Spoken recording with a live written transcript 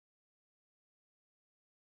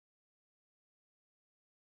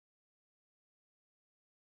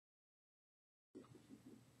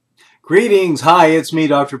Greetings. Hi, it's me,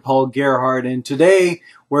 Dr. Paul Gerhardt, and today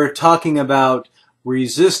we're talking about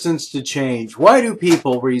resistance to change. Why do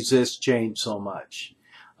people resist change so much?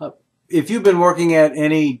 If you've been working at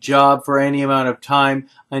any job for any amount of time,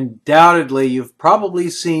 undoubtedly you've probably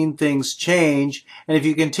seen things change, and if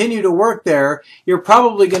you continue to work there, you're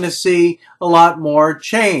probably going to see a lot more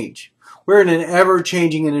change. We're in an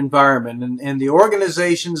ever-changing environment, and the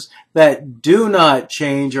organizations that do not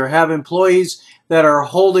change or have employees that are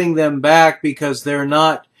holding them back because they're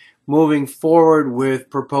not moving forward with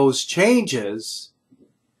proposed changes,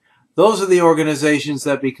 those are the organizations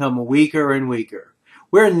that become weaker and weaker.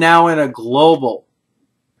 We're now in a global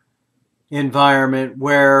environment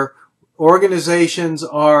where organizations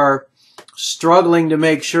are struggling to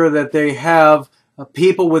make sure that they have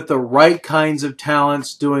people with the right kinds of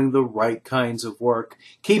talents doing the right kinds of work,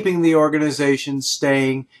 keeping the organization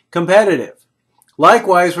staying competitive.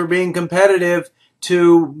 Likewise, we're being competitive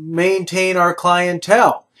to maintain our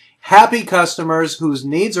clientele. Happy customers whose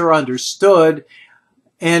needs are understood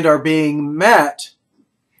and are being met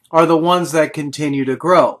are the ones that continue to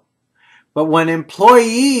grow. But when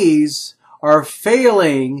employees are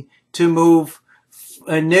failing to move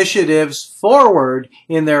initiatives forward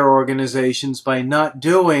in their organizations by not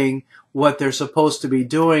doing what they're supposed to be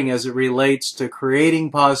doing as it relates to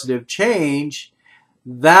creating positive change,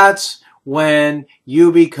 that's when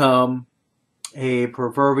you become a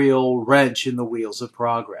proverbial wrench in the wheels of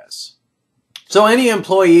progress. So any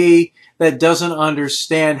employee that doesn't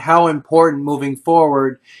understand how important moving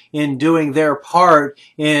forward in doing their part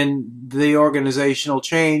in the organizational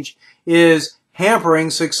change is hampering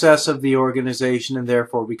success of the organization and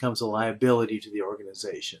therefore becomes a liability to the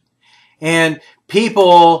organization. And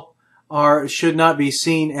people should not be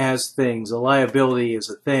seen as things. A liability is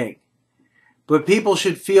a thing. But people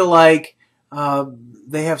should feel like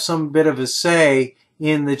they have some bit of a say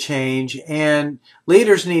in the change, and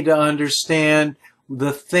leaders need to understand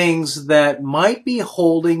the things that might be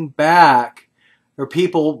holding back or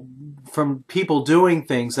from people doing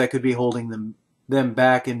things that could be holding them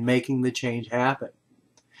back in making the change happen.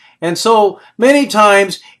 And so many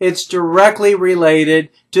times it's directly related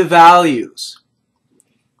to values.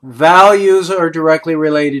 Values are directly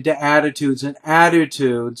related to attitudes, and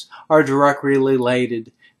attitudes are directly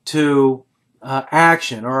related to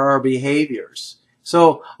action or our behaviors.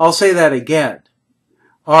 So I'll say that again.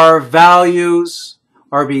 Our values,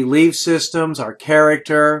 our belief systems, our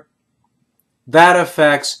character, that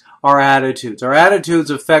affects our attitudes. Our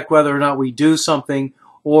attitudes affect whether or not we do something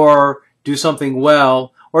or do something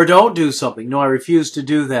well or don't do something. No, I refuse to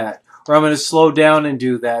do that. Or I'm going to slow down and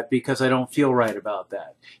do that because I don't feel right about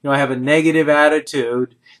that. I have a negative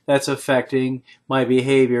attitude that's affecting my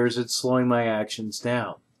behaviors. It's slowing my actions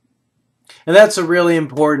down. And that's really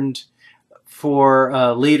important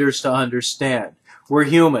for leaders to understand. We're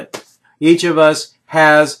human. Each of us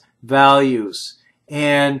has values.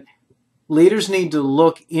 And leaders need to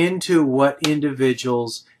look into what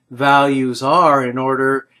individuals' values are in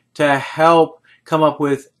order to help come up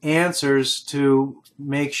with answers to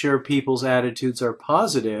make sure people's attitudes are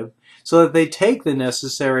positive so that they take the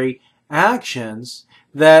necessary actions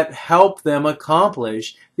that help them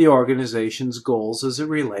accomplish the organization's goals as it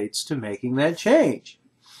relates to making that change.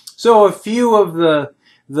 So a few of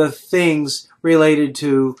the things related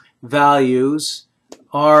to values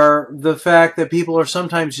are the fact that people are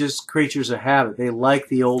sometimes just creatures of habit. They like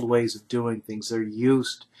the old ways of doing things. They're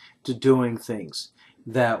used to doing things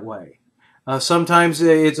that way. Sometimes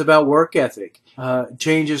it's about work ethic.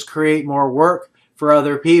 Changes create more work for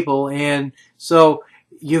other people, and so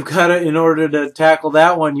you've got to, in order to tackle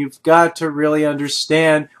that one, you've got to really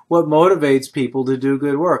understand what motivates people to do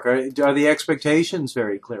good work. Are the expectations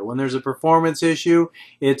very clear? When there's a performance issue,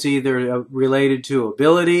 it's either related to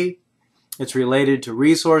ability, it's related to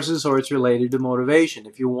resources, or it's related to motivation.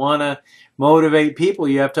 If you want to motivate people,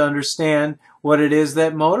 you have to understand what it is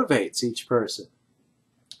that motivates each person.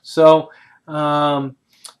 So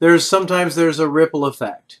sometimes there's a ripple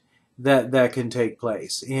effect that can take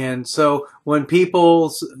place. And so when people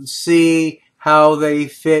see how they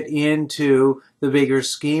fit into the bigger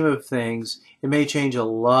scheme of things, it may change a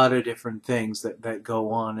lot of different things that go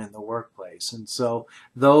on in the workplace. And so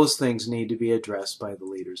those things need to be addressed by the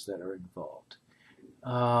leaders that are involved.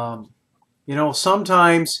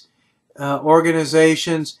 Sometimes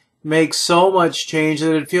organizations make so much change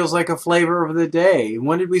that it feels like a flavor of the day.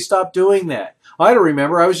 When did we stop doing that? I don't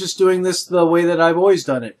remember. I was just doing this the way that I've always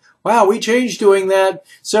done it. Wow, we changed doing that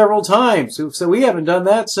several times. So we haven't done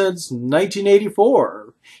that since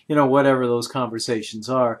 1984. Whatever those conversations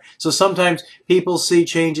are. So sometimes people see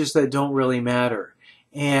changes that don't really matter.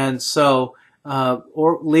 And so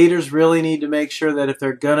Or leaders really need to make sure that if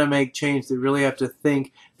they're going to make change, they really have to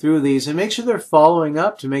think through these and make sure they're following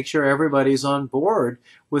up to make sure everybody's on board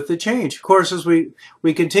with the change. Of course, as we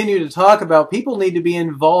continue to talk about, people need to be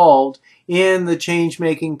involved in the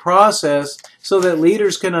change-making process so that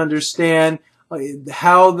leaders can understand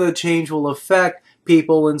how the change will affect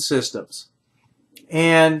people and systems.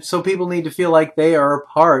 And so people need to feel like they are a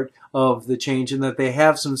part of the change and that they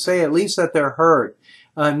have some say, at least that they're heard.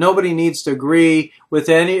 Nobody needs to agree with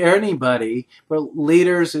anybody, but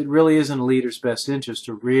leaders, it really is in a leader's best interest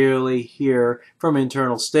to really hear from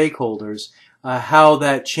internal stakeholders how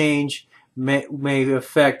that change may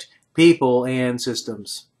affect people and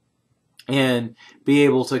systems, and be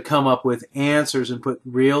able to come up with answers and put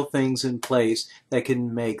real things in place that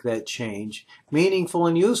can make that change meaningful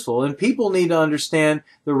and useful. And people need to understand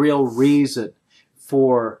the real reason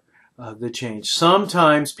for the change.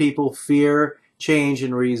 Sometimes people fear change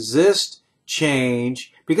and resist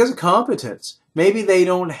change because of competence. Maybe they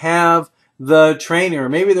don't have the training, or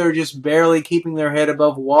maybe they're just barely keeping their head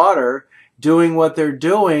above water doing what they're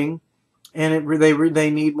doing, and they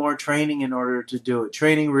need more training in order to do it.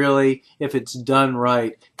 Training really, if it's done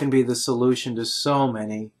right, can be the solution to so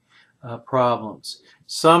many problems.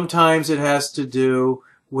 Sometimes it has to do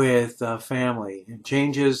with family. And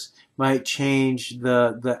changes might change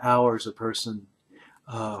the hours a person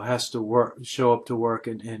has to show up to work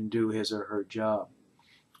and do his or her job.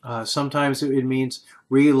 Sometimes it means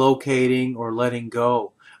relocating or letting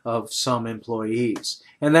go of some employees.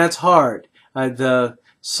 And that's hard. The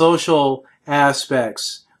social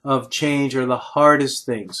aspects of change are the hardest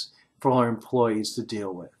things for our employees to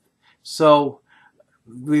deal with. So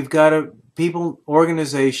we've got to,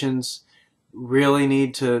 organizations really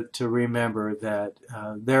need to remember that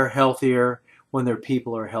they're healthier when their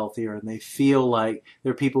people are healthier, and they feel like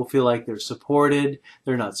their people feel like they're supported,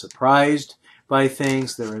 they're not surprised by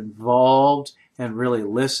things, they're involved and really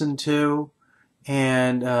listened to,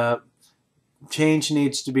 and change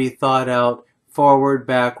needs to be thought out forward,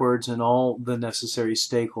 backwards, and all the necessary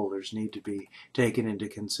stakeholders need to be taken into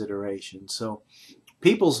consideration. So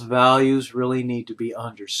people's values really need to be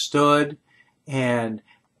understood, and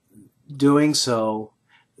doing so,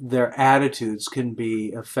 their attitudes can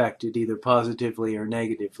be affected either positively or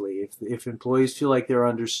negatively. If employees feel like they're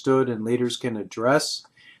understood and leaders can address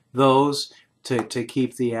those to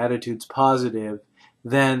keep the attitudes positive,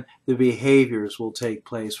 then the behaviors will take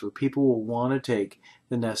place where people will want to take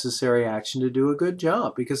the necessary action to do a good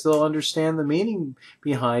job, because they'll understand the meaning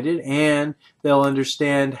behind it, and they'll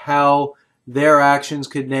understand how their actions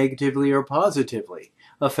could negatively or positively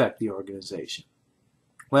affect the organization.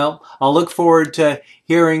 Well, I'll look forward to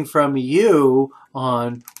hearing from you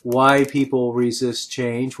on why people resist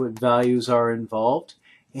change, what values are involved,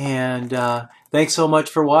 and thanks so much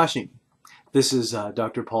for watching. This is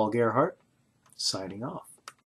Dr. Paul Gerhardt, signing off.